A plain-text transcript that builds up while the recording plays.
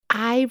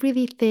I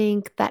really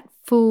think that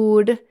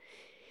food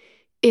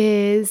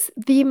is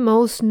the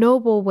most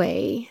noble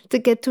way to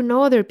get to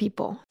know other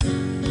people.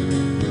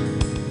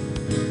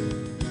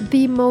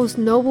 The most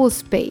noble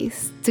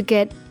space to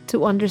get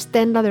to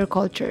understand other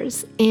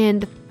cultures.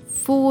 And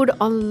food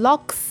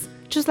unlocks,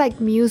 just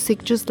like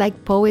music, just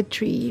like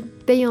poetry,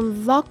 they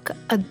unlock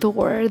a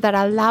door that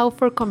allow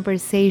for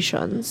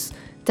conversations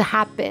to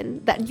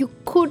happen that you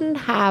couldn't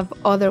have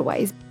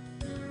otherwise.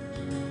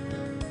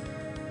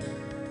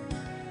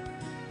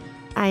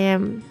 I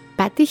am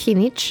Pati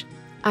Jinich.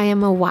 I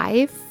am a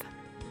wife.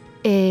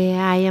 I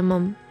am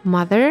a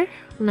mother,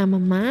 una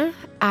mamá.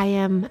 I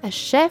am a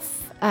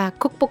chef, a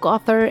cookbook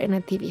author, and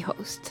a TV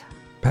host.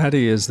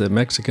 Pati is the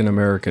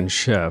Mexican-American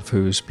chef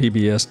whose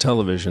PBS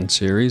television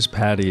series,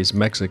 Pati's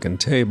Mexican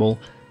Table,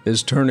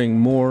 is turning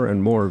more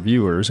and more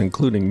viewers,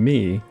 including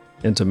me,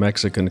 into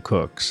Mexican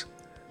cooks.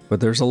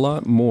 But there's a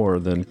lot more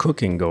than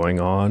cooking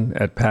going on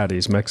at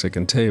Pati's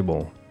Mexican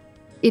Table.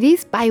 It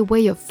is by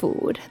way of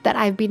food that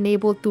I've been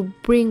able to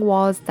bring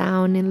walls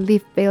down and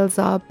lift veils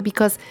up,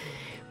 because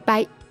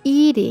by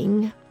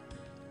eating,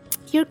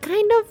 you're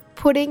kind of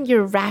putting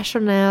your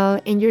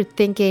rationale and your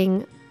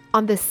thinking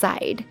on the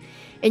side.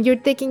 And you're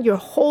taking your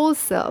whole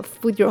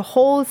self with your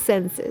whole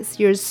senses,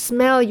 your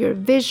smell, your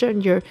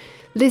vision, your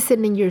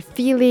listening, your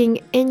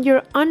feeling, and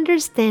your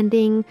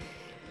understanding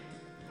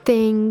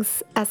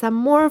things as a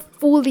more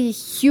fully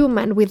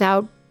human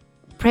without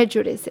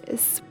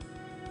prejudices.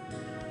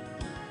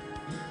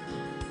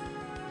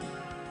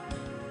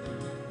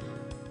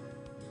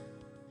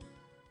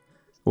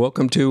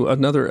 Welcome to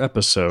another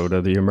episode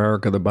of the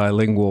America the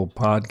Bilingual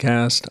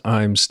podcast.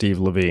 I'm Steve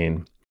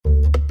Levine.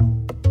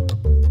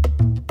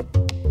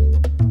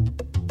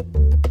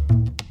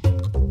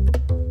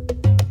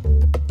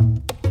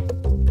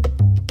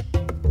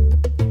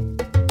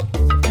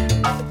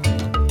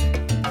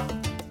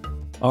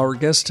 Our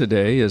guest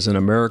today is an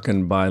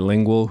American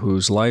bilingual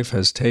whose life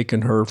has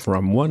taken her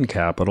from one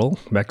capital,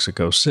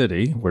 Mexico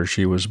City, where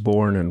she was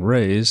born and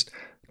raised,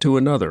 to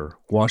another,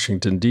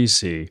 Washington,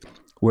 D.C.,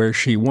 where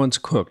she once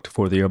cooked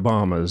for the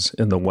Obamas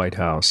in the White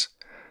House.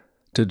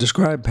 To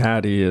describe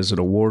Pati as an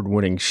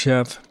award-winning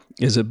chef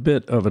is a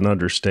bit of an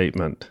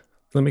understatement.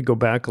 Let me go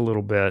back a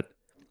little bit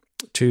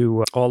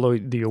to all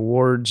of the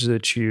awards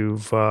that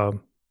you've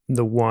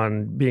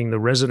won, being the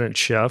resident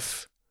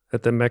chef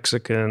at the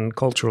Mexican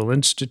Cultural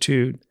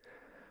Institute,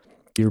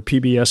 your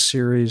PBS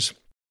series,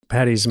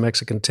 Pati's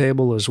Mexican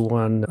Table has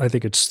won, I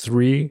think it's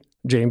 3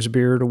 James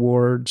Beard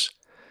Awards,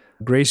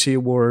 Gracie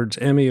Awards,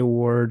 Emmy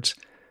Awards.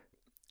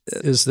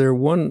 Is there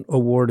one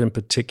award in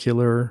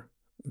particular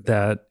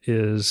that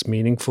is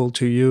meaningful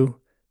to you?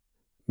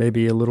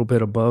 Maybe a little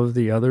bit above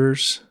the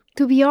others?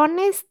 To be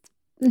honest,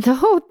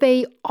 no,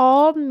 they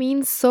all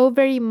mean so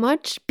very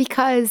much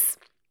because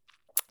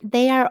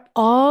they are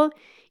all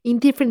in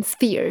different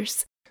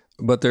spheres.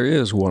 But there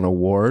is one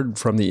award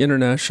from the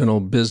international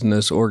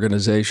business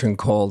organization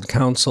called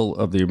Council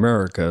of the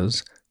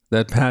Americas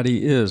that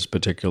Pati is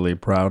particularly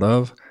proud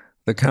of.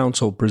 The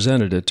council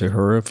presented it to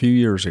her a few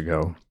years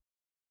ago.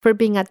 For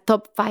being a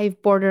top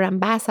 5 border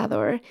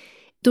ambassador,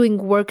 doing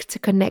work to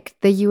connect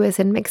the U.S.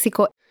 and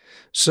Mexico.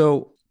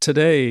 So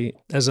today,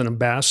 as an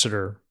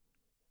ambassador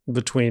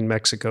between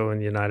Mexico and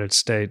the United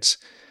States,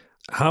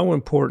 how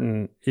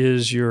important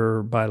is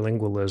your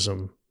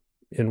bilingualism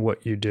in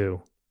what you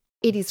do?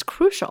 It is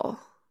crucial.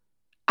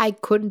 I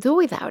couldn't do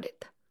without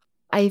it.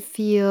 I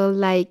feel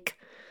like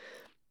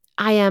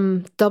I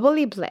am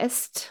doubly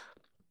blessed.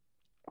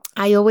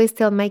 I always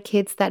tell my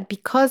kids that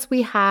because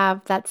we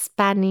have that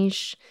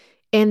Spanish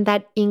and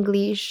that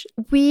English,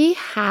 we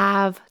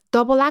have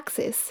double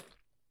access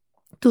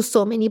to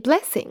so many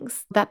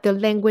blessings that the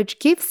language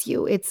gives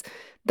you. It's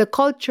the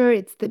culture,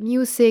 it's the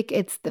music,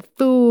 it's the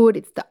food,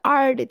 it's the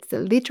art, it's the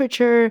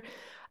literature,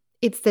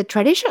 it's the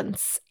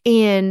traditions.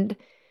 And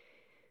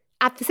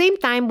at the same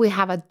time, we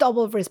have a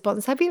double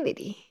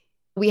responsibility.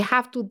 We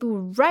have to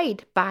do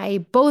right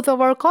by both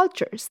of our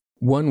cultures.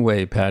 One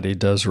way Pati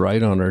does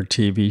right on her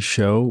TV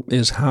show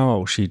is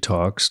how she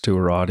talks to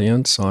her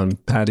audience on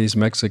Pati's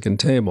Mexican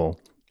Table,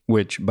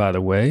 which, by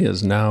the way,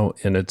 is now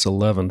in its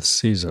 11th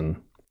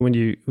season. When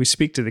we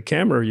speak to the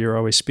camera, you're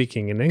always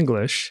speaking in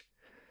English,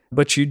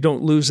 but you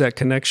don't lose that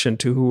connection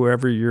to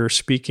whoever you're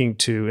speaking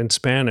to in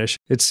Spanish.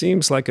 It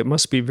seems like it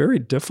must be very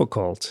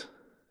difficult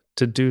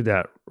to do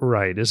that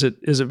right. Is it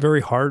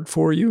very hard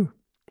for you?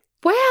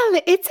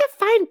 Well, it's a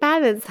fine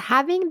balance.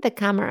 Having the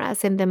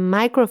cameras and the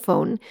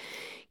microphone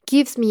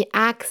gives me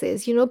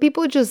access. You know,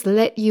 people just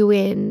let you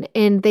in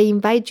and they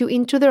invite you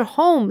into their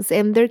homes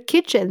and their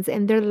kitchens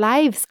and their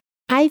lives.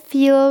 I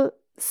feel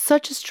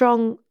such a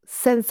strong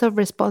sense of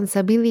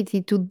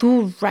responsibility to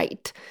do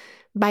right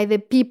by the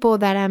people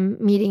that I'm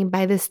meeting,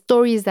 by the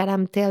stories that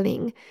I'm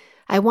telling.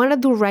 I want to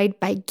do right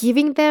by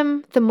giving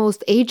them the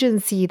most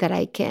agency that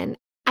I can.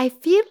 I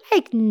feel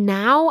like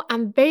now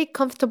I'm very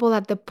comfortable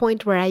at the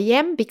point where I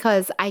am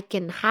because I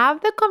can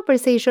have the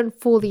conversation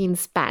fully in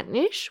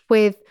Spanish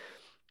with,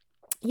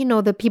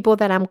 the people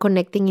that I'm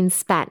connecting in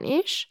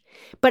Spanish,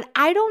 but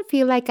I don't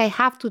feel like I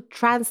have to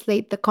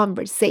translate the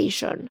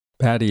conversation.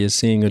 Pati is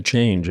seeing a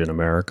change in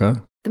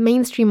America. The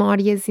mainstream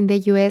audience in the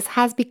US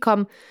has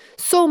become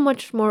so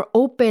much more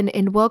open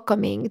and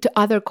welcoming to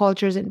other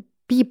cultures and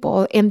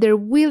people, and they're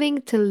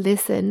willing to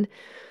listen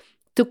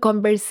to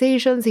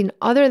conversations in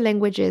other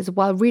languages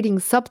while reading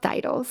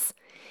subtitles.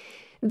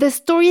 The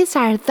stories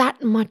are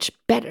that much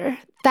better,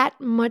 that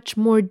much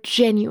more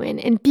genuine,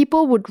 and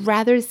people would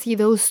rather see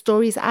those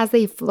stories as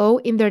they flow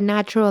in their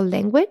natural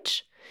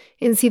language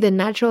and see the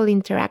natural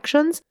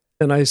interactions.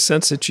 And I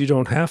sense that you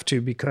don't have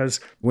to, because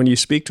when you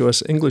speak to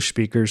us English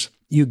speakers,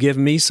 you give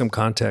me some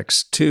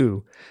context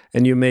too.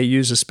 And you may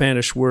use a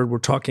Spanish word, we're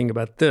talking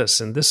about this,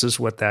 and this is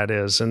what that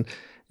is. And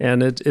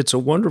it's a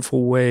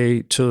wonderful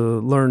way to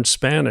learn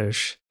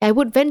Spanish. I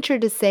would venture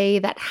to say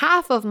that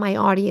half of my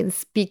audience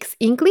speaks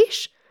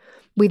English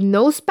with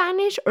no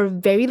Spanish or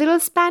very little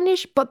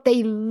Spanish, but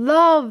they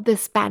love the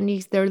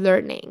Spanish they're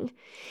learning.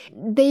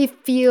 They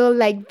feel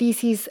like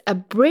this is a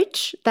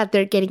bridge, that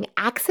they're getting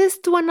access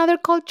to another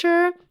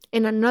culture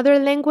in another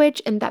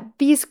language, and that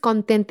this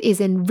content is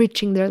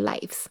enriching their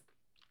lives.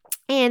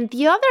 And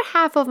the other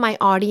half of my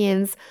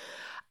audience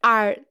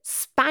are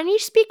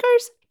Spanish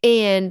speakers,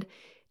 and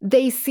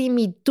they see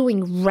me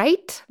doing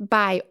right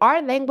by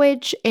our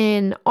language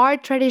and our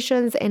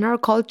traditions and our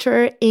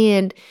culture,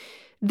 and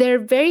they're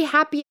very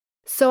happy.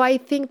 So I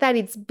think that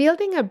it's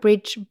building a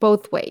bridge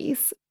both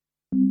ways.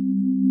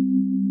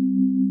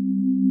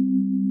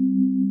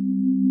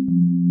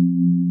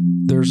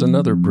 There's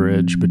another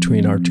bridge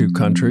between our two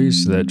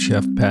countries that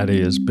Chef Pati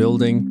is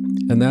building,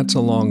 and that's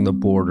along the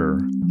border,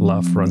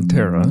 La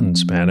Frontera in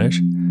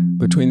Spanish,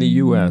 between the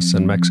U.S.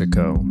 and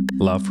Mexico.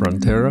 La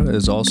Frontera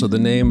is also the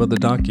name of the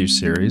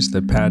docuseries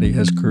that Pati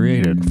has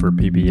created for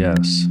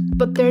PBS.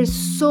 But there's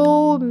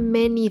so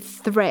many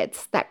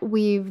threads that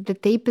weave the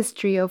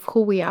tapestry of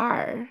who we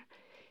are.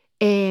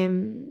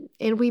 And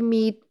we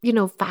meet,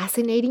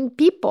 fascinating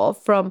people,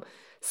 from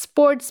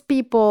sports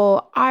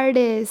people,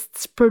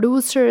 artists,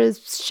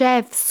 producers,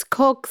 chefs,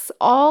 cooks,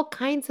 all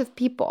kinds of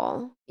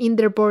people in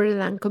their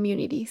borderland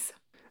communities.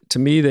 To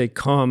me, they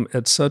come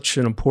at such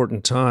an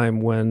important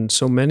time when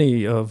so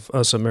many of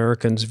us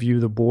Americans view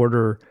the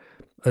border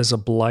as a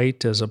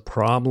blight, as a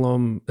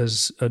problem,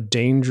 as a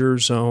danger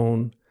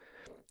zone.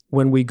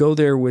 When we go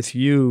there with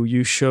you,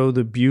 you show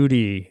the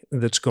beauty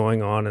that's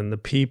going on in the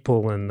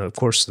people and, of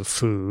course, the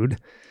food,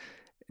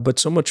 but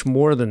so much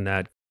more than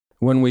that.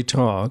 When we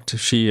talked,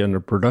 she and her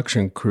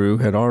production crew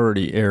had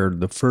already aired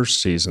the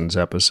first season's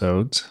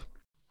episodes.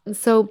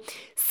 So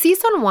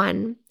season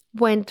 1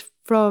 went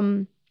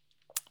from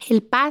El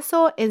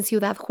Paso and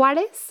Ciudad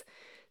Juárez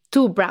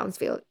to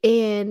Brownsville.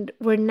 And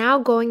we're now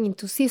going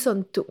into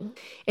season 2.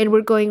 And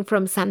we're going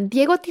from San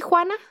Diego,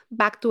 Tijuana,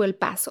 back to El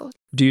Paso.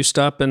 Do you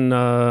stop in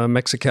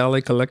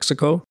Mexicali,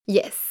 Calexico?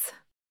 Yes.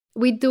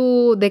 We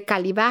do the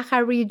Cali Baja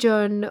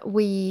region.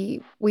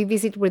 We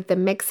visit with the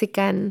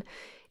Mexican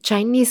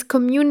Chinese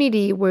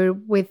community. We're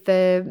with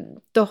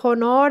the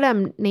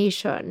Tohono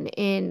Nation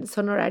in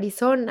Sonora,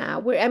 Arizona.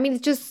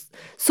 It's just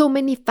so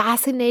many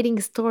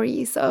fascinating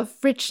stories of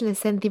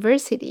richness and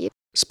diversity.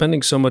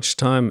 Spending so much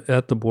time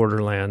at the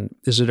borderland,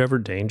 is it ever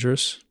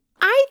dangerous?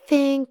 I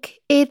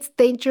think it's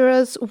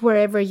dangerous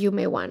wherever you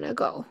may want to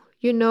go.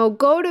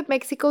 Go to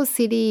Mexico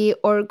City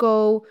or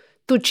go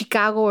to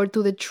Chicago or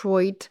to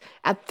Detroit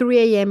at 3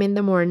 a.m. in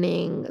the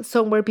morning,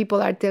 somewhere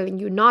people are telling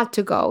you not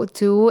to go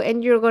to,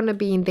 and you're going to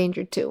be in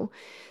danger too.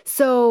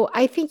 So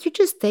I think you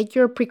just take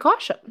your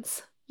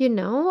precautions,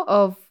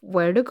 of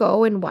where to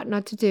go and what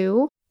not to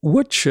do.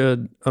 What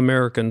should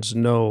Americans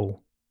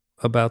know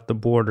about the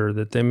border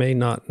that they may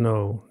not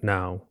know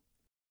now?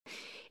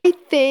 I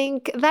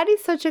think that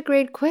is such a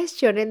great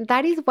question, and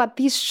that is what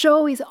this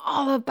show is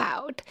all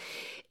about.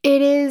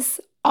 It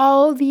is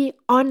all the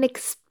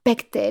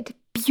unexpected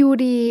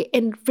beauty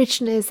and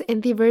richness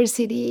and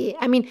diversity.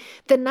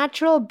 The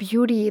natural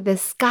beauty, the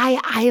sky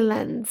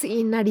islands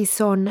in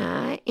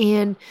Arizona,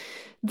 and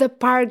the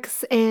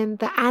parks and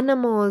the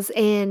animals,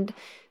 and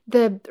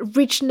the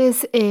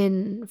richness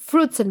in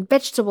fruits and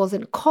vegetables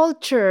and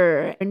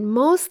culture, and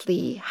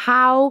mostly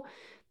how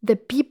the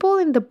people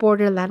in the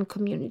borderland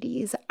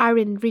communities are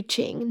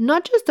enriching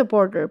not just the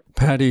border.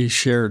 Pati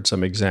shared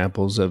some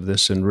examples of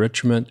this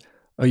enrichment: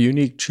 a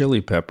unique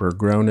chili pepper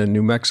grown in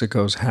New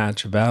Mexico's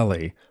Hatch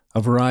Valley, a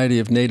variety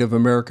of Native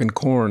American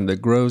corn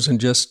that grows in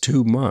just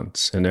 2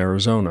 months in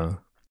Arizona.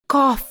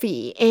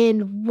 Coffee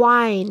and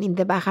wine in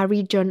the Baja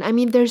region.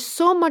 There's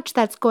so much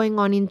that's going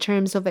on in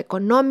terms of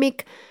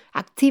economic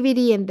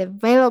activity and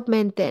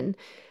development and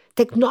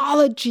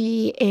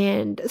technology,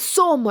 and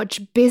so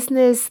much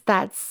business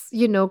that's,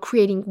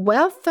 creating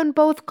wealth in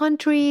both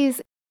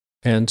countries.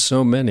 And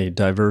so many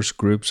diverse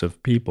groups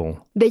of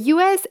people. The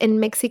U.S.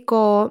 and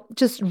Mexico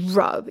just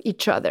rub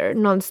each other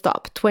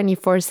nonstop,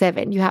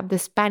 24/7. You have the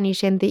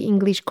Spanish and the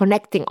English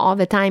connecting all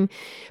the time.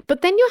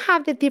 But then you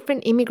have the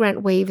different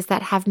immigrant waves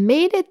that have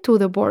made it to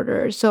the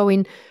border. So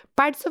in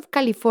parts of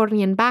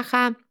California and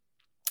Baja,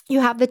 you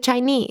have the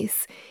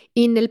Chinese.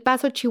 In El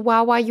Paso,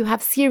 Chihuahua, you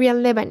have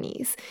Syrian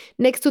Lebanese.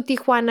 Next to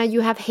Tijuana, you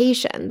have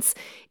Haitians.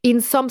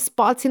 In some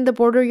spots in the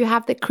border, you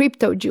have the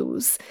crypto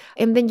Jews.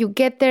 And then you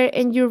get there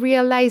and you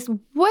realize,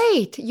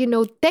 wait,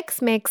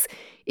 Tex-Mex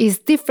is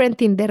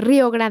different in the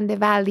Rio Grande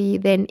Valley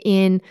than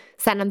in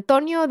San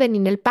Antonio, than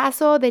in El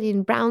Paso, than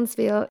in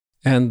Brownsville.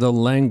 And the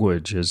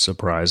language is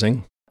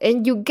surprising.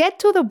 And you get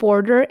to the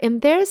border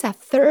and there's a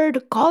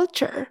third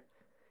culture.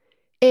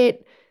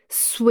 It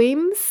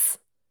swims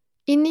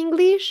in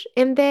English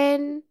and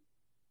then,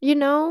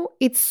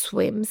 it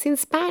swims in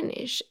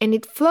Spanish and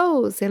it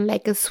flows, and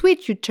like a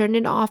switch, you turn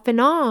it off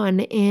and on,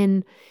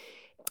 and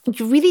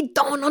you really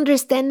don't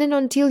understand it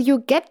until you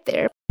get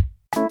there.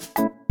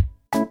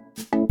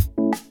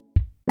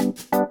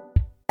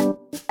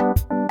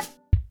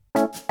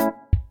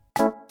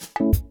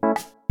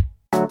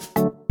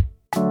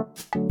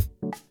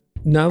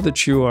 Now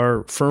that you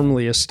are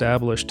firmly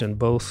established in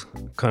both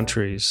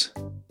countries,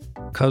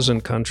 cousin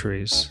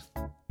countries,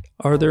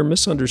 are there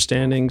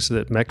misunderstandings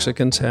that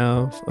Mexicans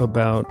have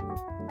about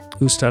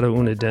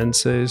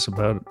estadounidenses,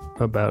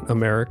 about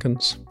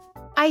Americans?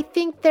 I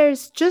think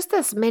there's just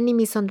as many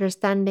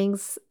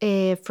misunderstandings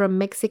from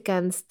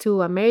Mexicans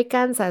to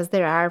Americans as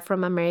there are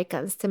from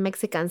Americans to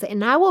Mexicans.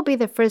 And I will be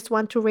the first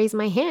one to raise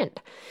my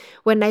hand.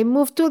 When I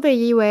moved to the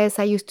US,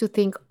 I used to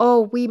think,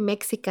 we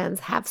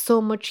Mexicans have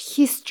so much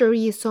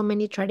history, so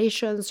many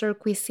traditions. Our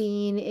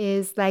cuisine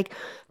is like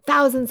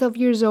thousands of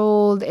years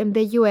old. And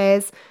the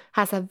US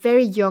has a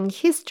very young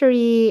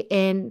history,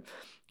 and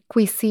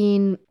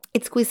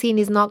its cuisine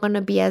is not going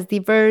to be as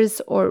diverse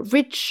or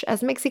rich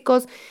as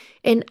Mexico's.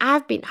 And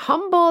I've been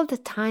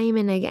humbled time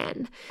and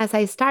again. As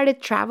I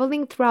started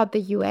traveling throughout the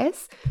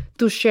US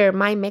to share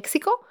my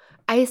Mexico,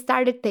 I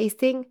started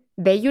tasting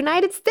the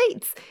United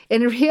States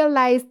and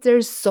realized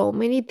there's so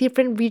many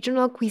different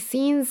regional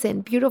cuisines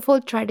and beautiful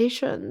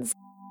traditions.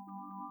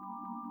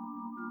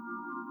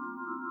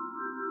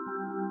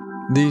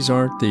 These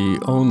aren't the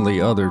only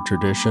other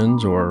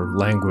traditions or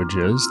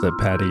languages that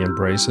Pati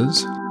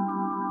embraces.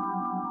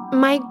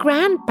 My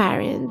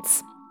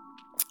grandparents,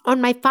 on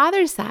my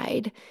father's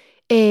side,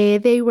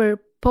 they were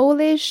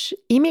Polish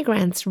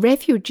immigrants,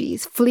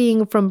 refugees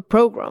fleeing from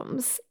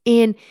pogroms,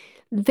 and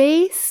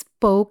they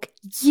spoke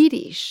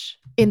Yiddish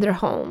in their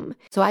home.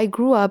 So I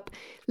grew up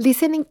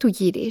listening to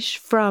Yiddish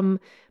from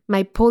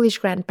my Polish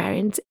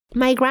grandparents.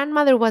 My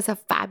grandmother was a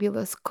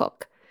fabulous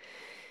cook.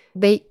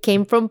 They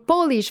came from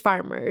Polish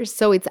farmers,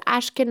 so it's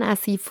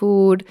Ashkenazi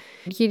food.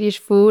 Yiddish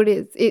food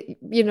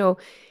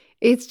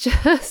it's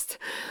just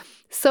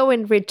so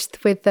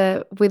enriched with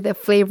the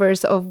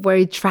flavors of where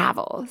it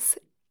travels.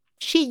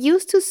 She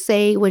used to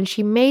say when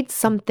she made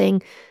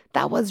something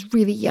that was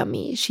really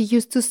yummy, she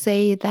used to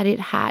say that it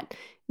had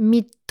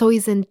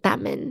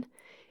mitoizentamen,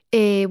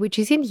 which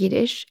is in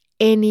Yiddish,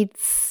 and it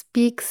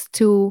speaks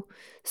to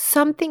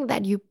something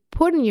that you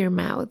put in your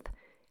mouth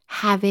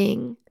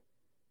having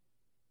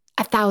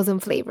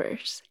 1,000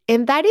 flavors.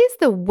 And that is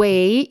the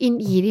way in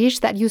Yiddish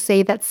that you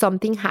say that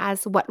something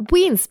has what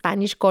we in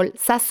Spanish call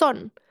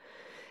sazon.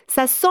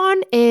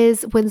 Sazon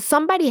is when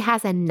somebody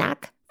has a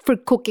knack for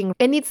cooking.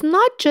 And it's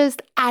not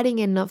just adding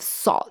enough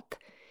salt.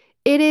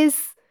 It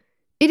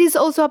is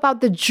also about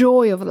the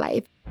joy of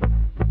life.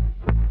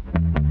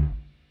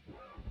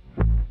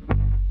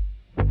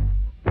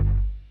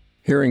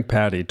 Hearing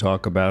Pati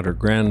talk about her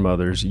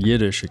grandmother's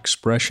Yiddish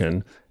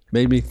expression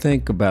made me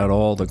think about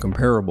all the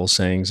comparable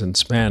sayings in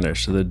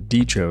Spanish, the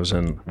dichos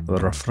and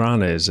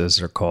refranes as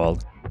they're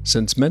called.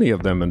 Since many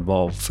of them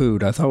involve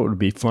food, I thought it would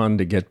be fun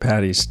to get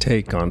Pati's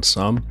take on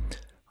some.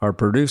 Our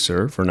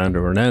producer,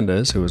 Fernando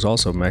Hernandez, who is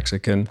also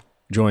Mexican,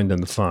 joined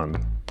in the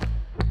fun.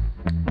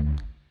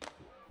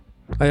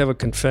 I have a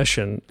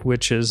confession,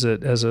 which is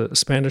that as a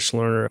Spanish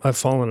learner, I've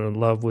fallen in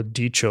love with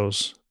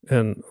dichos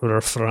and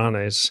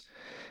refranes.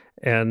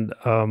 And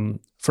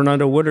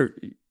Fernando,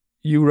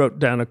 you wrote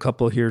down a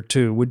couple here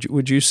too.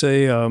 Would you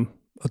say a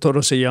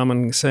todo se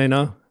llaman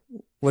cena?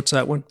 What's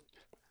that one?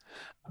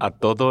 A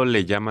todo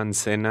le llaman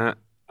cena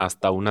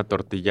hasta una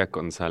tortilla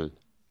con sal.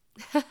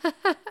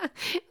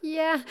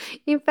 Yeah,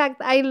 in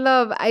fact, I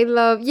love,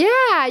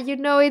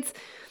 it's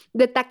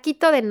the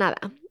taquito de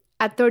nada.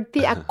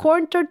 A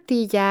corn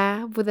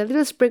tortilla with a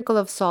little sprinkle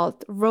of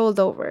salt rolled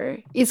over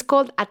is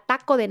called a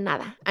taco de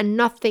nada, a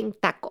nothing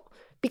taco,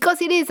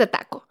 because it is a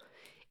taco.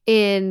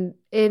 And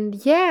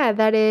yeah,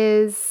 that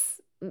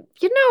is,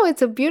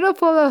 it's a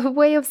beautiful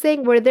way of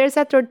saying where there's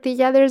a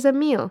tortilla, there's a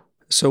meal.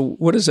 So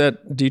what does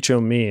that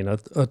dicho mean?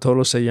 A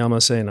todo se llama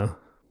cena?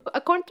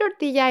 A corn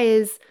tortilla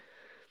is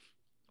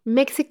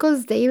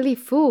Mexico's daily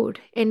food,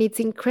 and it's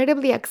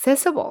incredibly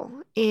accessible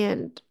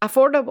and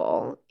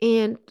affordable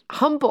and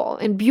humble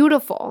and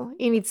beautiful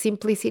in its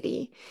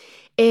simplicity.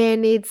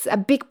 And it's a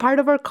big part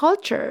of our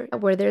culture.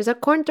 Where there's a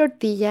corn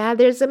tortilla,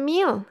 there's a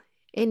meal.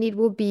 And it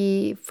will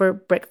be for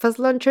breakfast,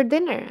 lunch, or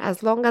dinner.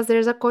 As long as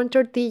there's a corn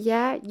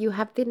tortilla, you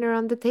have dinner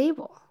on the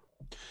table.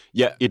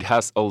 Yeah, it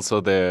has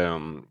also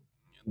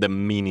the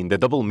meaning, the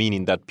double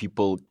meaning that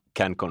people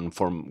can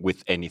conform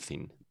with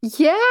anything.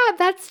 Yeah,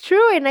 that's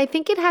true. And I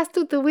think it has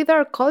to do with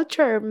our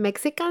culture.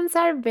 Mexicans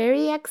are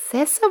very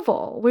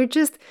accessible. We're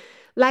just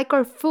like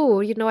our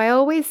food. I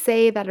always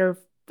say that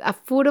a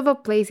food of a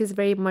place is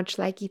very much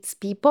like its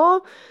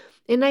people.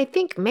 And I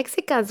think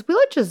Mexicans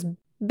will just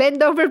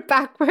bend over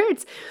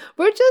backwards.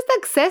 We're just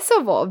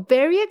accessible,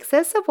 very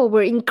accessible.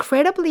 We're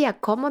incredibly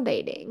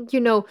accommodating.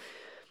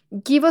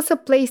 Give us a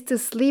place to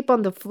sleep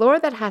on the floor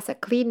that has a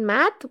clean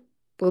mat.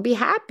 We'll be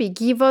happy.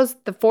 Give us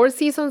the Four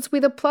Seasons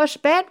with a plush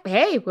bed.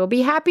 Hey, we'll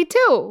be happy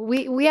too.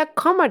 We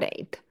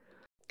accommodate.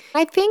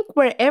 I think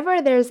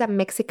wherever there's a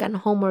Mexican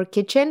home or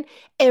kitchen,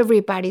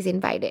 everybody's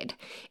invited.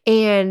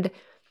 And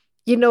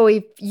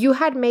if you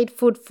had made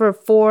food for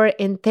 4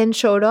 and 10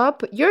 showed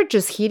up, you're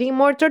just heating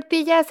more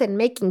tortillas and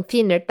making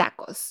thinner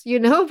tacos,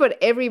 but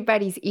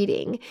everybody's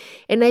eating.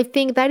 And I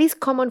think that is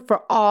common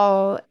for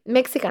all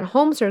Mexican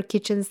homes or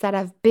kitchens that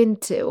I've been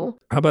to.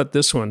 How about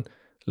this one?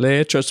 Le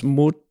echas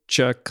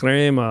mucha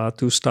crema a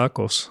tus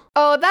tacos.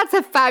 Oh, that's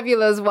a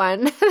fabulous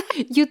one.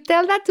 You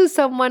tell that to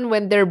someone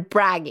when they're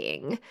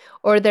bragging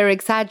or they're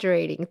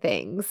exaggerating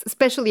things,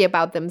 especially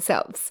about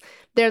themselves.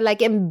 They're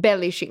like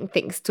embellishing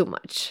things too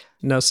much.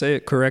 Now say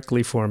it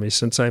correctly for me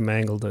since I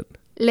mangled it.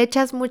 Le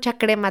echas mucha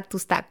crema a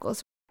tus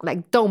tacos.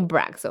 Like, don't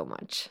brag so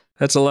much.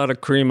 That's a lot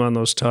of cream on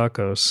those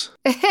tacos.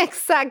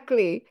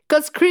 Exactly.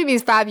 Because cream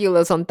is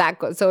fabulous on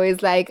tacos. So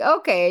it's like,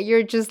 okay,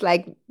 you're just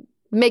like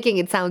making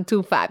it sound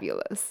too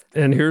fabulous.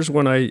 And here's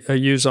one I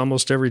use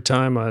almost every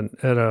time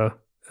at a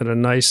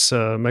nice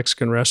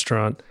Mexican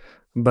restaurant.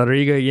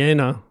 Barriga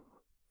llena,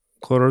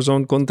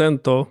 corazón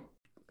contento.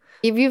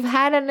 If you've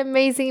had an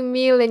amazing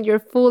meal and you're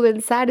full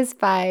and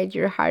satisfied,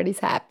 your heart is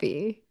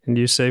happy. And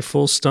you say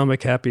full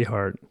stomach, happy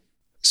heart.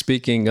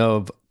 Speaking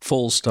of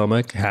full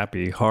stomach,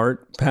 happy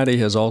heart, Pati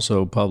has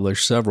also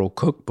published several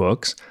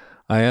cookbooks.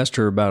 I asked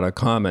her about a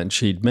comment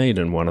she'd made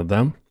in one of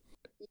them.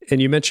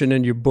 And you mentioned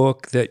in your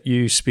book that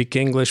you speak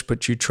English,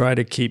 but you try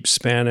to keep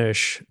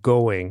Spanish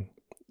going.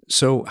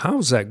 So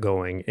how's that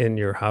going in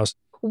your house?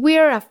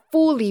 We're a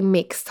fully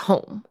mixed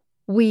home.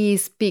 We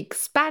speak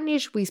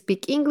Spanish, we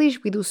speak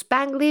English, we do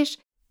Spanglish.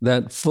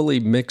 That fully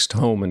mixed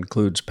home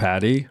includes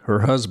Pati, her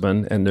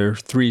husband, and their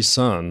 3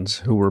 sons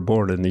who were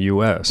born in the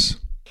U.S.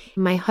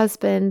 My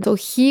husband, so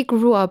he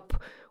grew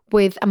up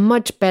with a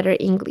much better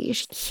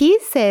English. He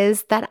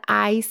says that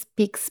I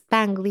speak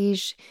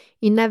Spanglish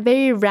in a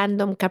very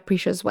random,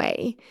 capricious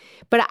way.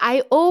 But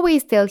I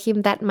always tell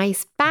him that my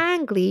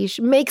Spanglish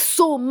makes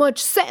so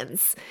much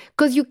sense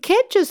because you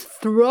can't just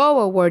throw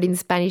a word in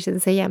Spanish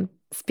and say I'm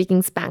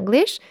speaking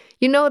Spanglish.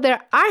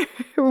 There are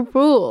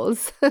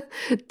rules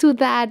to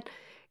that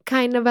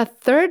kind of a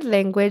third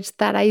language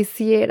that I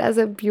see it as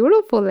a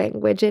beautiful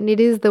language, and it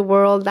is the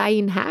world I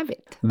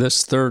inhabit.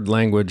 This third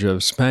language of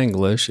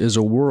Spanglish is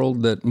a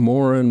world that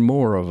more and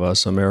more of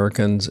us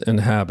Americans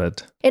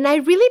inhabit. And I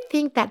really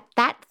think that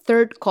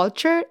third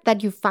culture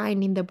that you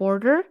find in the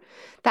border,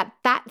 that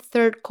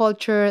third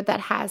culture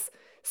that has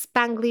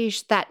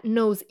Spanglish, that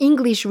knows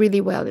English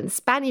really well and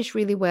Spanish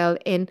really well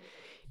and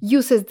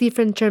uses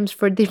different terms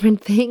for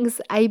different things,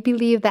 I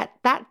believe that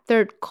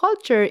third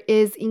culture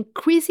is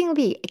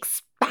increasingly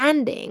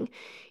expanding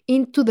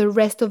into the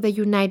rest of the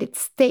United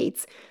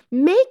States,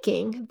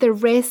 making the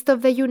rest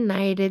of the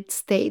United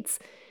States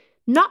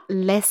not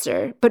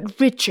lesser, but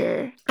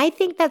richer. I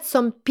think that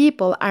some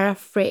people are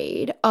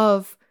afraid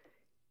of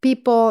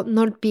people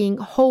not being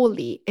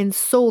wholly and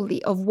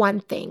solely of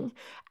one thing,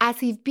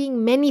 as if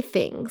being many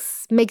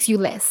things makes you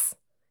less.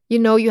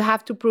 You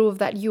have to prove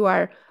that you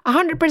are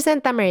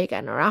 100%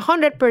 American or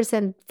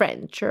 100%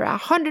 French or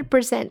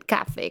 100%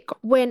 Catholic.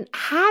 When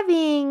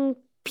having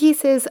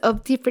pieces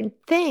of different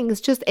things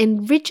just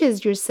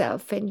enriches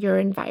yourself and your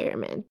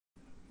environment.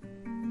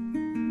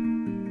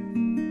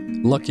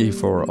 Lucky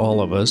for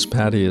all of us,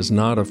 Pati is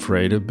not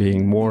afraid of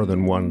being more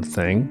than one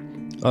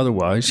thing.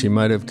 Otherwise, she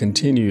might have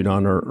continued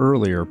on her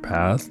earlier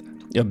path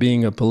of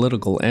being a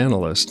political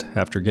analyst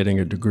after getting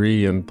a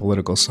degree in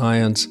political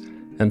science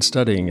and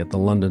studying at the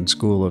London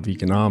School of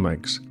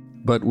Economics.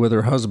 But with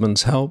her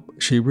husband's help,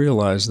 she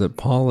realized that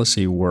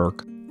policy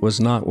work was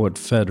not what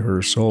fed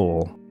her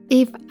soul.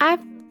 If I've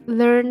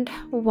learned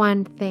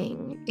one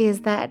thing,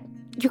 is that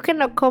you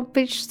can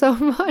accomplish so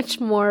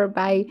much more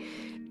by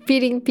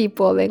feeding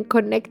people and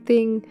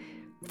connecting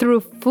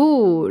through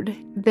food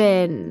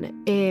than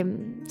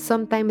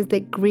sometimes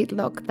the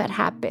gridlock that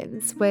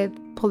happens with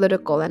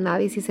political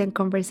analysis and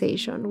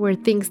conversation, where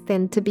things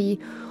tend to be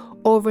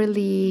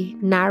overly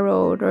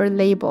narrowed or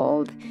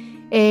labeled.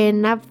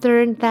 And I've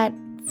learned that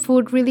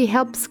food really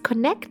helps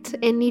connect,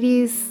 and it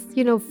is,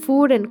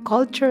 food and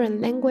culture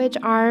and language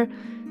are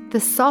the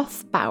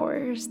soft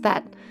powers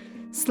that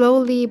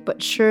slowly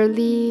but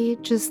surely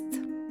just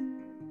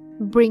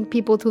bring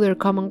people to their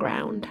common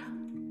ground.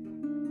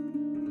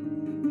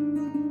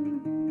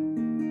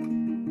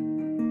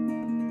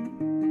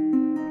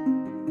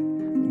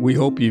 We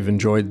hope you've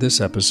enjoyed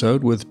this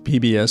episode with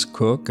PBS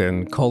cook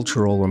and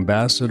cultural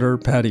ambassador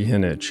Pati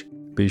Jinich.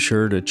 Be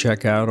sure to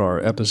check out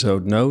our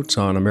episode notes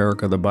on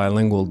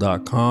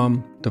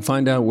AmericaTheBilingual.com to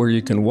find out where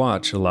you can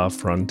watch La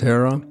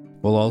Frontera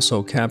We'll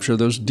also capture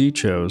those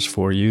dichos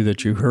for you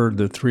that you heard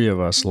the three of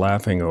us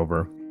laughing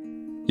over.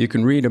 You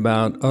can read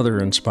about other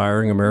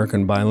inspiring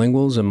American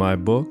bilinguals in my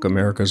book,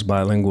 America's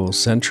Bilingual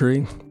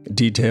Century.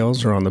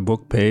 Details are on the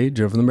book page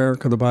of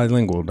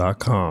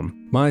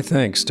americathebilingual.com. My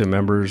thanks to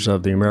members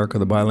of the America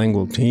the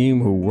Bilingual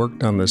team who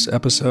worked on this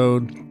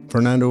episode.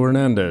 Fernando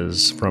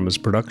Hernandez from his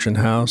production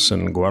house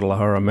in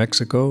Guadalajara,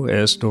 Mexico,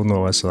 Esto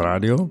No Es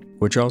Radio,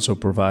 which also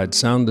provides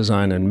sound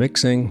design and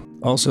mixing.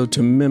 Also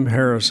to Mim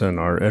Harrison,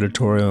 our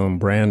editorial and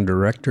brand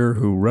director,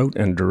 who wrote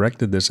and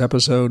directed this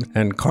episode,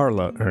 and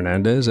Carla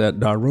Hernandez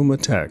at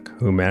Daruma Tech,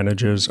 who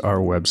manages our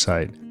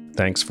website.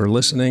 Thanks for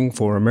listening.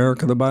 For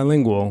America the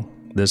Bilingual,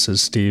 this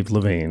is Steve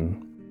Levine.